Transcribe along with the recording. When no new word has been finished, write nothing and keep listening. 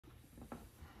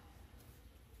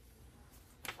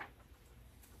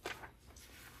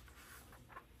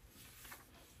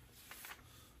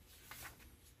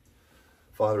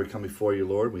Father, we come before you,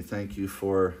 Lord. We thank you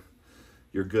for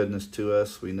your goodness to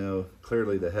us. We know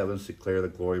clearly the heavens declare the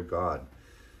glory of God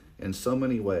in so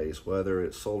many ways, whether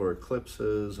it's solar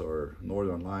eclipses or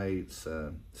northern lights.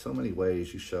 So many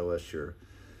ways you show us your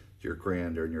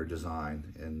grandeur and your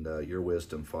design and your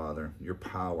wisdom, Father, your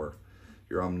power,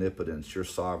 your omnipotence, your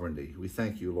sovereignty. We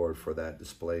thank you, Lord, for that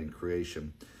display in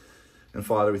creation. And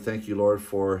Father, we thank you, Lord,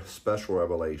 for special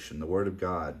revelation, the Word of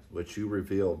God, which you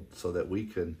revealed so that we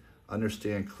can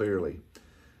understand clearly.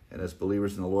 And as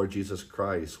believers in the Lord Jesus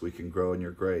Christ, we can grow in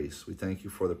your grace. We thank you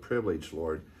for the privilege,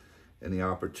 Lord, and the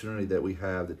opportunity that we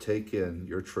have to take in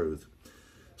your truth.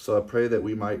 So I pray that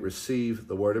we might receive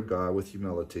the Word of God with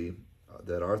humility,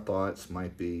 that our thoughts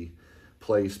might be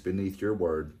placed beneath your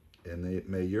Word, and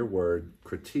may your Word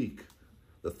critique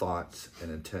the thoughts and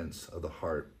intents of the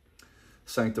heart.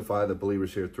 Sanctify the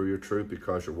believers here through your truth,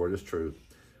 because your word is truth.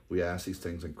 We ask these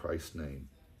things in Christ's name.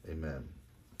 Amen.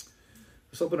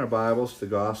 Let's open our Bibles to the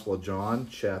Gospel of John,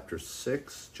 chapter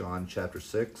 6. John, chapter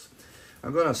 6.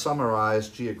 I'm going to summarize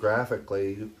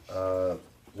geographically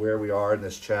where we are in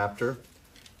this chapter.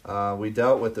 We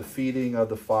dealt with the feeding of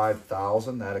the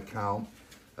 5,000, that account,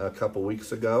 a couple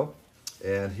weeks ago.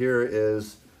 And here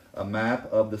is a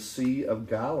map of the Sea of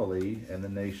Galilee and the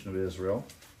nation of Israel.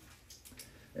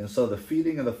 And so the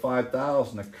feeding of the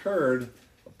 5,000 occurred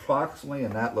approximately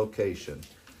in that location.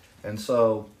 And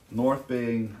so north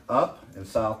being up and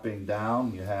south being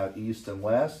down, you have east and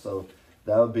west. So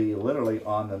that would be literally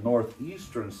on the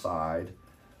northeastern side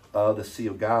of the Sea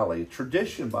of Galilee.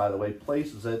 Tradition, by the way,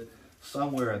 places it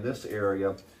somewhere in this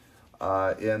area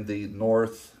in the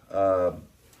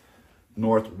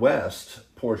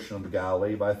northwest portion of the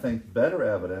Galilee. But I think better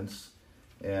evidence,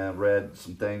 and read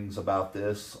some things about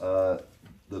this,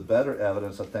 the better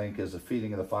evidence, I think, is the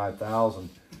feeding of the 5,000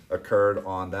 occurred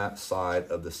on that side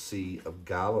of the Sea of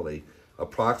Galilee,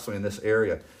 approximately in this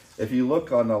area. If you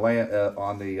look on the land,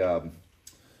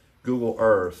 Google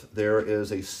Earth, there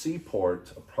is a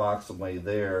seaport approximately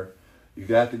there. You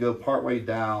got to go partway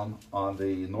down on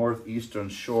the northeastern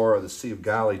shore of the Sea of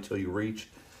Galilee till you reach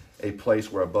a place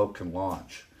where a boat can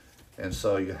launch. And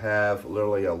so you have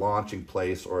literally a launching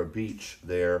place or a beach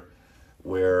there,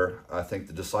 where I think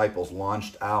the disciples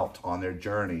launched out on their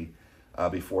journey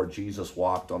before Jesus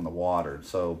walked on the water.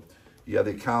 So you have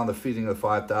the account of the feeding of the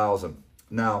 5,000.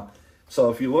 Now, so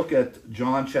if you look at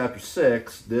John chapter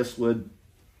 6, this would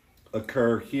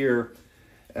occur here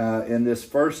in this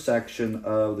first section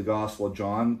of the Gospel of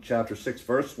John, chapter 6,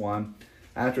 verse 1.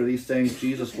 After these things,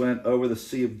 Jesus went over the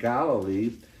Sea of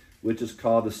Galilee, which is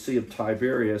called the Sea of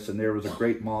Tiberias, and there was a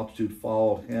great multitude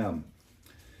followed him.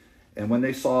 And when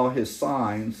they saw his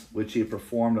signs, which he had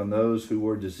performed on those who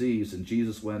were diseased, and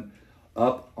Jesus went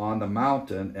up on the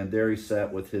mountain, and there he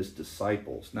sat with his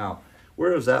disciples. Now,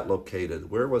 where is that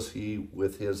located? Where was he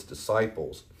with his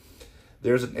disciples?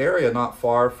 There's an area not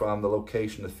far from the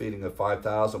location of the feeding of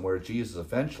 5,000 where Jesus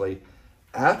eventually,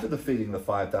 after the feeding of the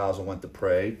 5,000, went to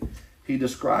pray. He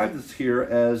described this here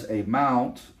as a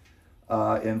mount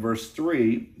in verse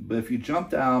 3. But if you jump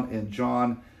down in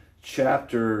John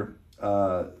chapter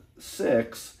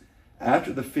 6,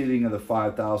 after the feeding of the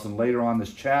 5,000, later on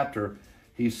this chapter,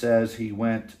 he says he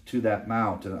went to that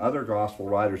mount. And other gospel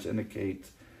writers indicate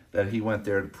that he went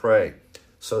there to pray.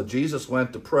 So Jesus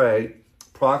went to pray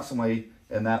approximately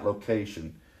in that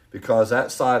location, because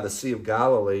that side of the Sea of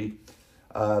Galilee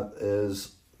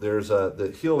there's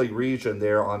the hilly region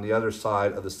there on the other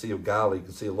side of the Sea of Galilee. You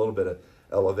can see a little bit of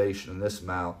elevation in this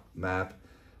map.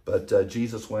 But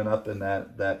Jesus went up in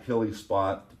that hilly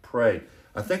spot to pray.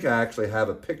 I think I actually have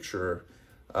a picture,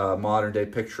 modern day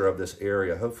picture of this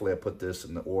area. Hopefully I put this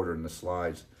in the order in the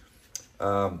slides.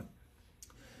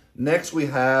 Next we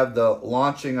have the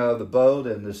launching of the boat,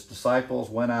 and his disciples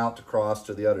went out to cross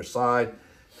to the other side,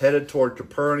 headed toward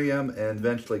Capernaum and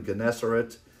eventually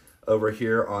Gennesaret over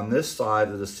here on this side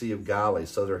of the Sea of Galilee.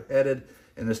 So they're headed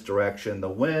in this direction. The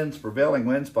winds, prevailing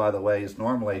winds, by the way, is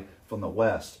normally from the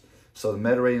west. So the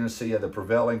Mediterranean Sea had the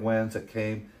prevailing winds that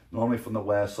came normally from the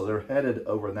west, so they're headed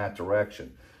over in that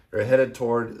direction. They're headed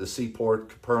toward the seaport,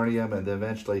 Capernaum, and then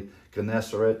eventually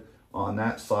Gennesaret on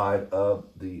that side of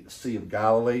the Sea of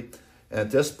Galilee. And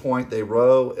at this point, they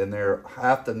row, and they're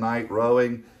half the night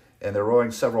rowing, and they're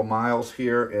rowing several miles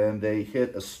here, and they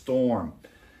hit a storm.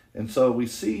 And so we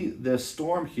see this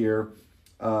storm here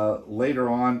later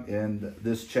on in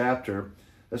this chapter.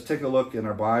 Let's take a look in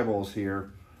our Bibles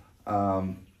here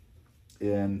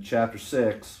in chapter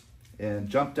 6. And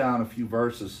jump down a few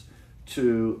verses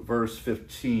to verse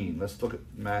 15. Let's look at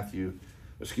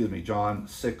John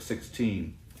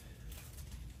 6:16.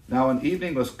 Now when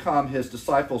evening was come, his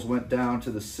disciples went down to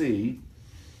the sea,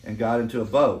 and got into a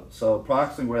boat. So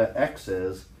approximately where that X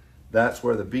is, that's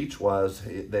where the beach was.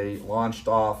 They launched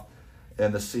off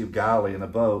in the Sea of Galilee in a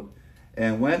boat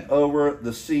and went over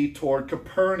the sea toward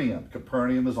Capernaum.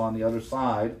 Capernaum is on the other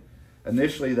side.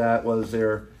 Initially, that was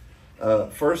their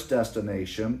first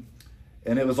destination,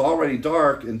 and it was already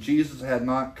dark, and Jesus had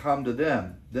not come to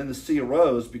them. Then the sea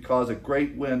arose because a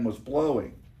great wind was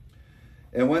blowing.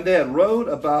 And when they had rowed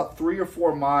about 3 or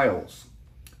 4 miles,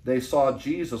 they saw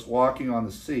Jesus walking on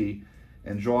the sea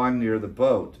and drawing near the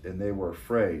boat, and they were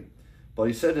afraid. But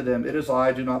he said to them, "It is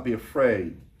I, do not be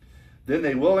afraid." Then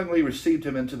they willingly received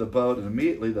him into the boat, and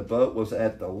immediately the boat was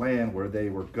at the land where they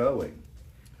were going.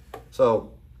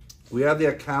 So we have the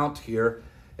account here,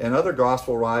 and other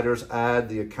gospel writers add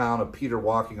the account of Peter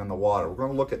walking on the water. We're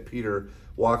going to look at Peter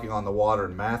walking on the water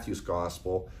in Matthew's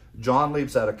gospel. John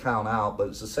leaves that account out, but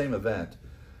it's the same event.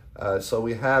 So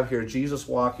we have here Jesus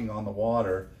walking on the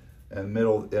water in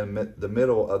the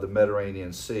middle of the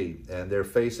Mediterranean Sea, and they're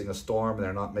facing a storm and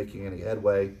they're not making any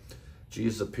headway.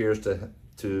 Jesus appears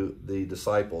to the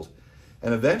disciples,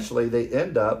 and eventually they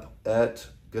end up at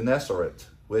Gennesaret,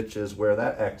 which is where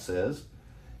that X is.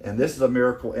 And this is a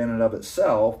miracle in and of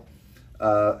itself.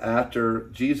 After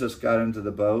Jesus got into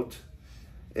the boat,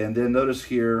 and then notice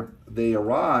here they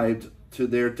arrived to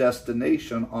their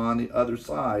destination on the other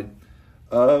side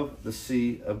of the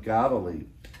Sea of Galilee.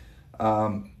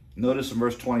 Notice in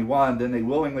verse 21, then they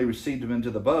willingly received him into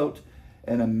the boat,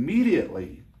 and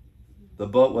immediately the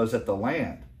boat was at the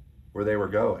land where they were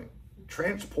going,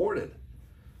 transported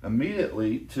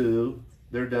immediately to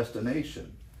their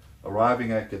destination,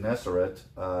 arriving at Gennesaret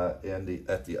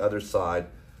at the other side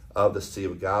of the Sea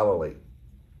of Galilee.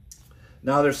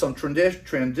 Now there's some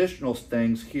transitional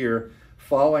things here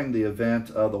following the event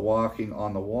of the walking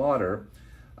on the water.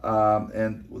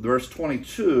 And verse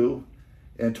 22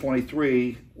 and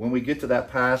 23, when we get to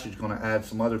that passage, going to add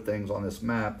some other things on this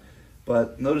map.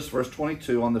 But notice verse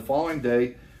 22, on the following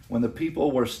day, when the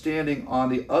people were standing on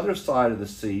the other side of the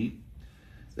sea,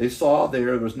 they saw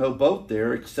there was no boat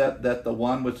there except that the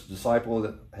one which the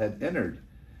disciple had entered,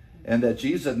 and that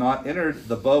Jesus had not entered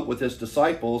the boat with his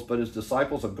disciples, but his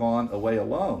disciples had gone away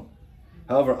alone.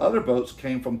 However, other boats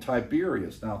came from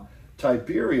Tiberias. Now,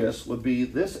 Tiberias would be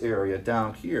this area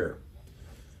down here.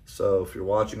 So if you're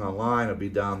watching online, it'll be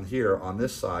down here on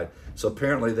this side. So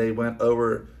apparently they went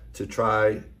over to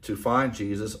try to find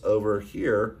Jesus over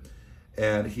here,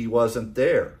 and he wasn't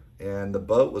there, and the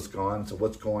boat was gone. So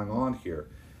what's going on here?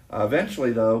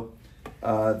 Eventually, though,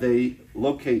 they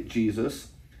locate Jesus,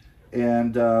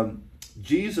 and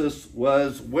Jesus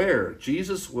was where?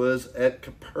 Jesus was at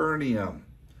Capernaum.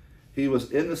 He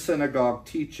was in the synagogue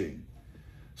teaching.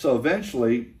 So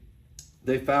eventually,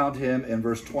 they found him in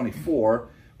verse 24.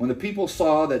 When the people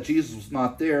saw that Jesus was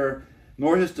not there,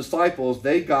 nor his disciples,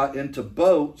 they got into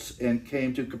boats and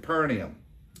came to Capernaum.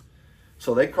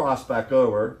 So they crossed back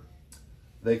over.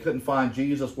 They couldn't find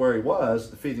Jesus where he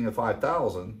was, feeding the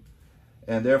 5,000,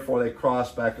 and therefore they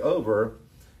crossed back over,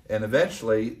 and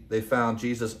eventually they found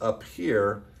Jesus up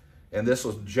here, and this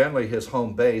was generally his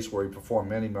home base where he performed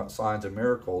many signs and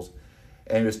miracles,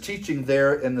 and he was teaching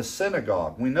there in the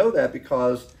synagogue. We know that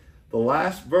because the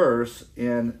last verse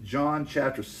in John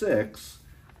chapter 6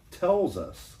 tells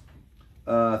us,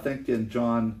 I think in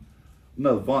John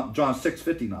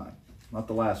 6:59, not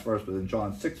the last verse, but in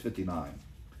John 6:59.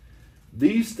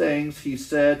 These things he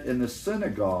said in the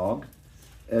synagogue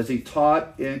as he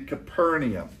taught in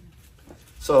Capernaum.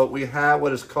 So we have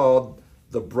what is called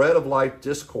the Bread of Life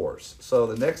Discourse. So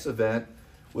the next event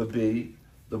would be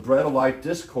the Bread of Life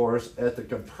Discourse at the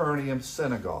Capernaum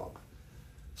synagogue.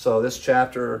 So this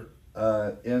chapter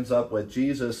ends up with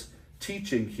Jesus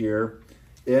teaching here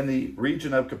in the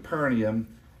region of Capernaum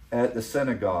at the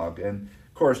synagogue. And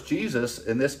of course Jesus,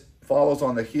 and this follows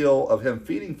on the heel of him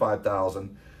feeding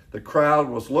 5,000, the crowd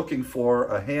was looking for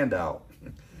a handout.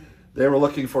 They were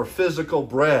looking for physical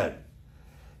bread.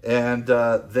 And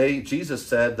Jesus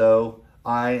said, though,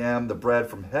 I am the bread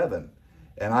from heaven.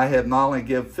 And I have not only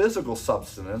give physical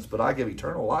sustenance, but I give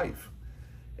eternal life.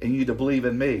 And you to believe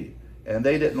in me. And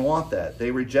they didn't want that.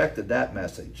 They rejected that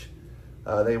message.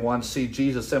 They wanted to see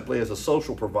Jesus simply as a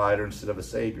social provider instead of a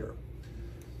savior.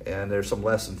 And there's some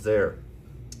lessons there.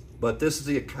 But this is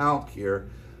the account here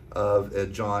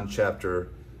of John chapter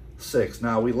 6.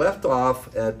 Now, we left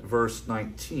off at verse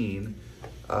 19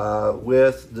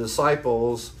 with the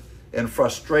disciples in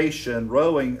frustration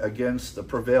rowing against the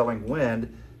prevailing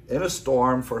wind in a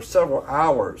storm for several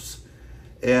hours.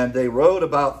 And they rowed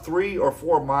about 3 or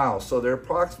 4 miles. So they're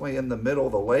approximately in the middle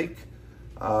of the lake,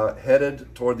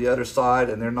 headed toward the other side,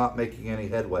 and they're not making any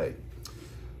headway.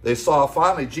 They saw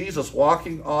finally Jesus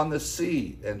walking on the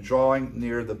sea and drawing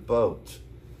near the boat,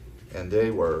 and they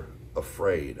were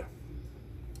afraid.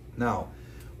 Now,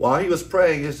 while he was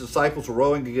praying, his disciples were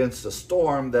rowing against a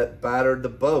storm that battered the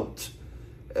boat,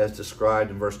 as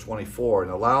described in verse 24,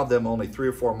 and allowed them only 3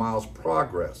 or 4 miles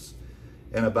progress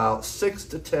in about 6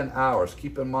 to 10 hours.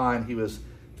 Keep in mind, he was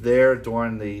there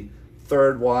during the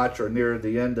third watch or near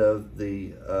the end of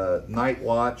the night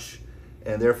watch,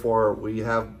 and therefore we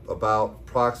have about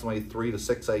approximately 3 to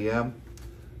 6 a.m.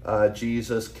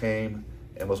 Jesus came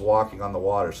and was walking on the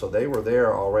water. So they were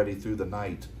there already through the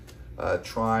night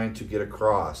trying to get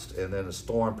across, and then a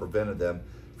storm prevented them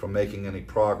from making any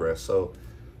progress. So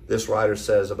this writer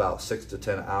says about 6 to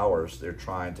 10 hours they're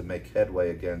trying to make headway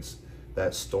against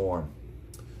that storm.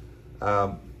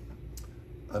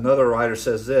 Another writer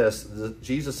says this: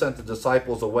 Jesus sent the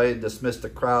disciples away and dismissed the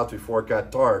crowds before it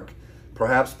got dark,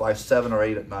 perhaps by 7 or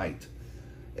 8 at night.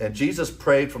 And Jesus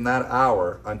prayed from that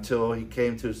hour until he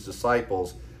came to his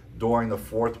disciples during the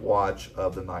 4th watch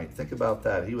of the night. Think about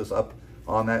that. He was up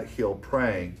on that hill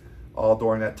praying all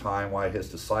during that time while his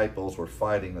disciples were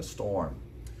fighting the storm.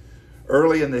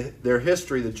 Early in their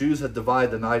history, the Jews had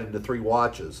divided the night into 3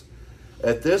 watches.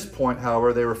 At this point,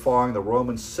 however, they were following the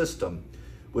Roman system,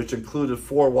 which included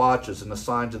 4 watches and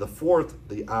assigned to the 4th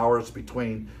the hours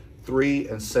between 3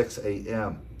 and 6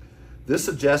 a.m. This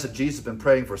suggests that Jesus had been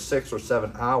praying for 6 or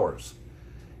 7 hours,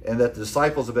 and that the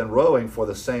disciples had been rowing for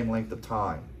the same length of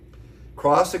time.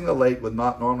 Crossing the lake would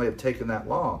not normally have taken that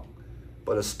long,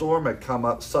 but a storm had come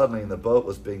up suddenly and the boat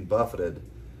was being buffeted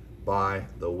by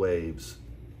the waves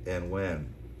and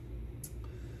wind.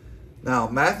 Now,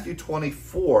 Matthew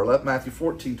 24, Matthew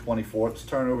 14:24, let's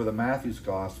turn over to Matthew's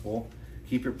Gospel.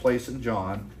 Keep your place in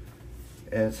John.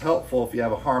 And it's helpful if you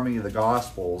have a harmony of the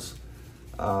Gospels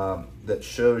that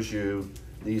shows you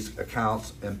these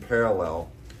accounts in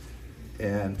parallel.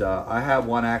 And I have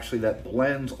one actually that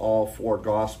blends all 4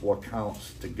 Gospel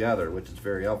accounts together, which is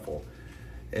very helpful.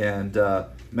 And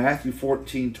Matthew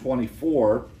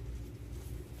 14:24,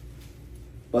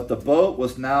 but the boat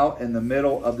was now in the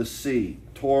middle of the sea,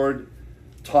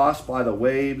 tossed by the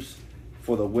waves,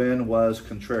 for the wind was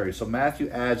contrary. So Matthew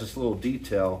adds this little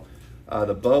detail.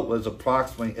 The boat was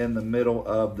approximately in the middle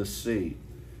of the sea.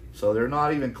 So they're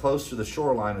not even close to the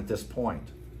shoreline at this point.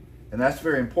 And that's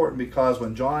very important, because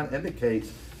when John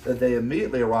indicates that they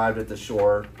immediately arrived at the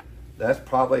shore, that's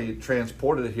probably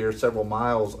transported here several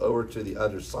miles over to the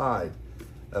other side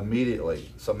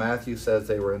immediately. So Matthew says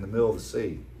they were in the middle of the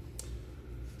sea.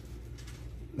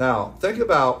 Now, think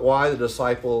about why the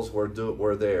disciples were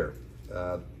there.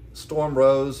 Storm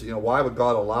rose. Why would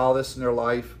God allow this in their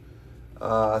life?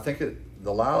 I think it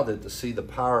allowed it to see the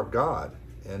power of God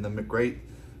and the great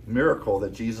miracle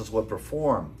that Jesus would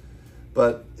perform.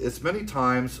 But it's many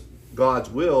times God's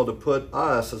will to put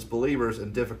us as believers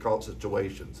in difficult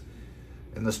situations,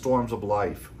 in the storms of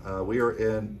life. We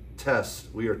are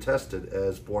tested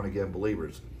as born-again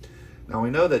believers. Now, we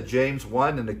know that James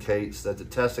 1 indicates that the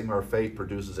testing of our faith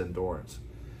produces endurance.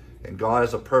 And God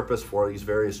has a purpose for these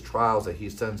various trials that he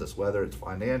sends us, whether it's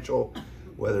financial,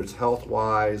 whether it's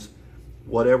health-wise,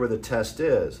 whatever the test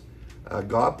is.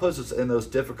 God puts us in those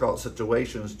difficult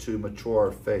situations to mature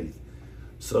our faith,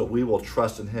 so we will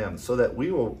trust in him, so that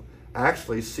we will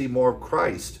actually see more of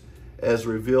Christ as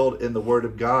revealed in the Word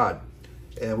of God,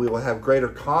 and we will have greater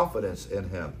confidence in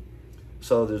him.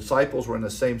 So the disciples were in the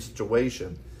same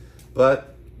situation,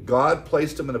 but God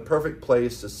placed them in a perfect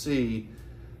place to see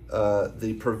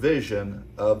the provision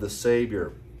of the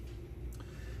Savior.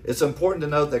 It's important to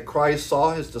note that Christ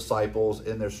saw his disciples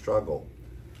in their struggle.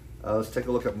 Let's take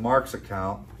a look at Mark's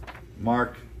account.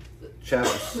 Mark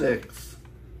chapter 6,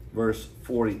 verse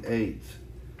 48.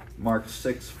 Mark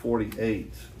 6:48.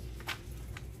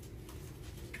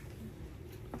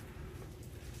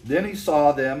 Then he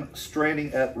saw them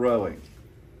straining at rowing.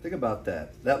 Think about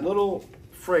that. That little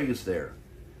phrase there.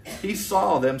 He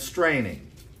saw them straining.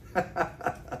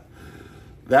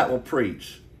 That will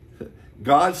preach.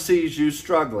 God sees you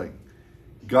struggling.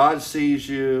 God sees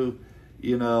you,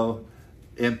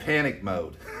 in panic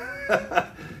mode.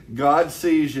 God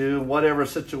sees you in whatever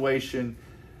situation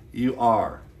you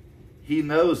are. He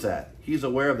knows that. He's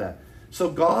aware of that. So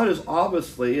God is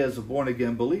obviously, as a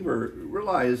born-again believer,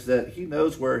 realize that he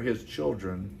knows where his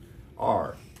children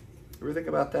are. Ever think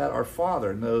about that? Our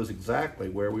Father knows exactly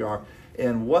where we are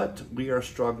and what we are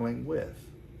struggling with.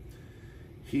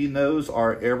 He knows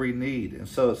our every need. And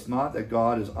so it's not that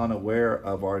God is unaware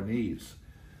of our needs,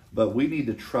 but we need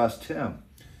to trust him.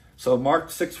 So Mark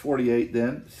 6:48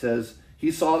 then says, he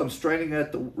saw them straining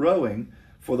at the rowing,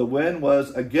 for the wind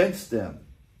was against them.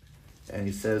 And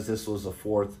he says this was the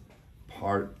fourth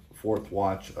fourth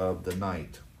watch of the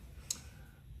night.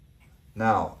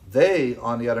 Now, they,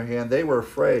 on the other hand, they were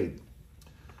afraid.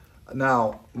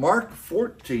 Now, Matthew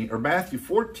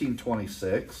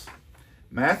 14:26,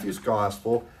 Matthew's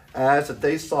gospel, as that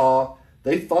they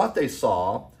thought they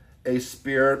saw a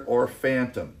spirit or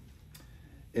phantom.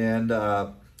 In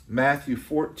Matthew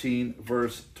 14,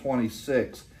 verse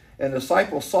 26, and the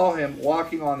disciples saw him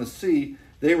walking on the sea.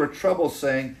 They were troubled,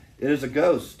 saying, "It is a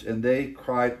ghost," and they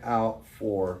cried out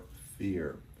for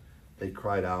fear. They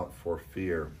cried out for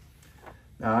fear.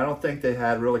 Now, I don't think they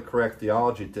had really correct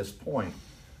theology at this point.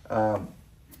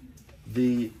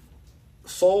 The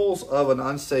souls of an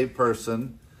unsaved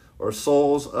person, or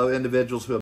souls of individuals who have